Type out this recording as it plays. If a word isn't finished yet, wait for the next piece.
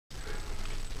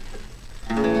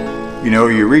You know,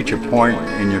 you reach a point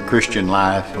in your Christian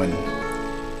life when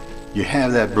you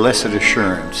have that blessed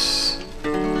assurance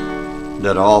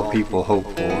that all people hope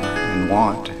for and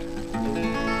want.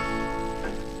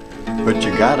 But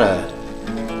you gotta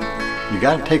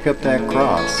take up that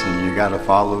cross and you gotta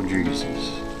follow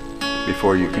Jesus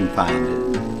before you can find it.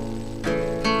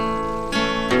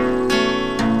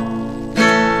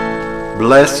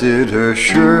 Blessed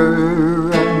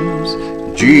assurance,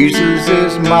 Jesus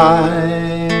is mine.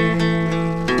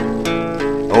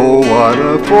 Oh, what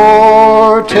a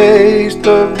foretaste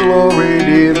of glory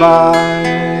divine,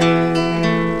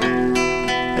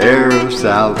 heir of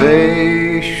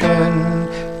salvation,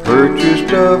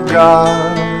 purchased of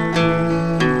God,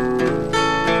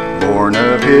 born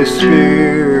of His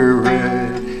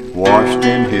Spirit, washed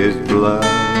in His blood.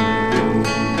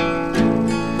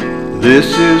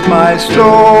 This is my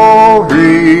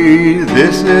story,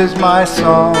 this is my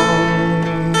song,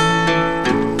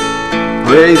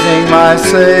 praising my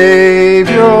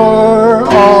Savior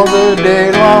all the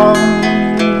day long.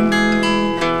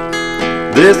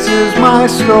 This is my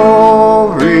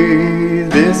story,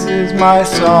 this is my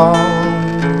song,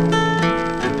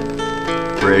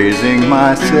 praising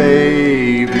my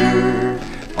Savior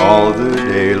all the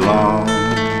day long.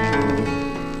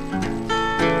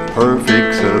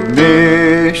 Perfect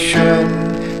submission,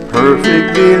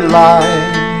 perfect delight,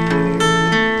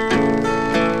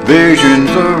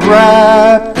 visions of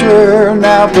rapture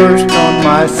now burst on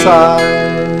my sight.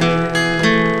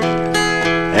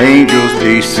 Angels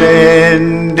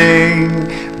descending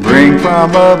bring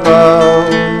from above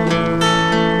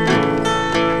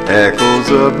echoes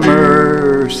of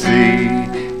mercy,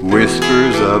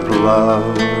 whispers of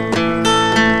love.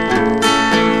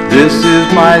 This is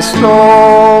my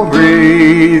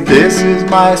story, this is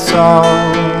my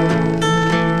song,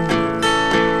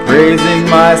 praising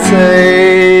my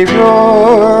Savior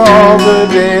all the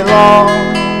day long.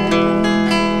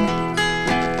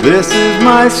 This is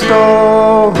my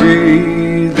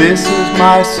story, this is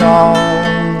my song,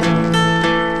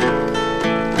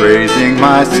 praising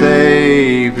my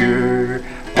Savior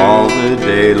all the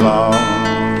day long.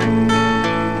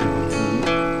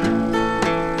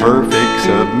 Perfect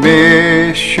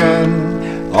submission,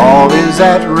 all is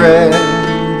at rest.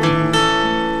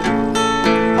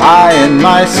 I and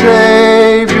my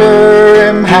Savior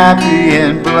am happy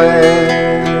and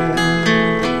blessed,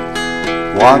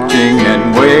 watching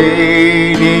and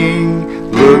waiting,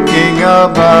 looking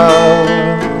above,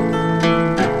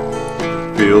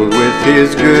 filled with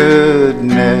His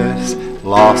goodness,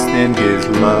 lost in His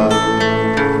love.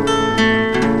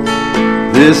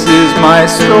 This is my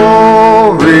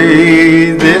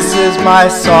story, this is my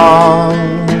song,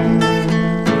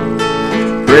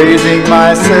 praising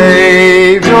my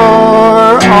Savior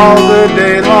all the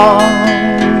day long.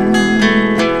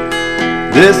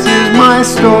 This is my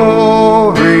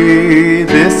story,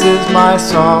 this is my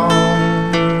song,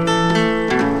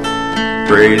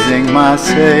 praising my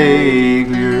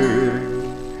Savior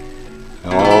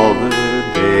all the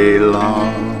day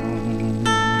long.